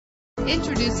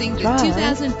Introducing the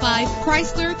 2005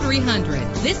 Chrysler 300.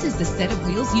 This is the set of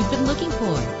wheels you've been looking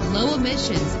for. Low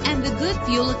emissions and the good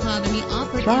fuel economy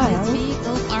offered in this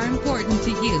vehicle are important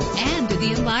to you and to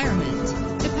the environment.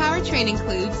 The powertrain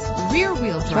includes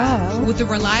rear-wheel drive with a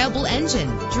reliable engine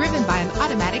driven by an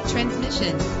automatic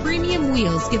transmission. Premium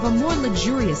wheels give a more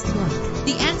luxurious look.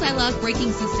 The anti-lock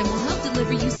braking system will help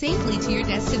deliver you safely to your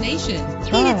destination.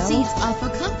 Heated seats offer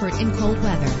comfort in cold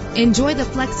weather. Enjoy the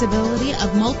flexibility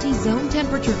of multi-zone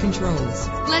temperature controls.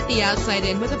 Let the outside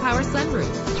in with a power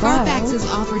sunroof. Carfax is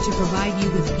offered to provide you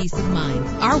with peace of mind.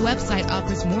 Our website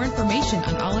offers more information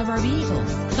on all of our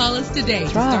vehicles. Call us today to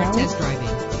start test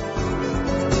driving.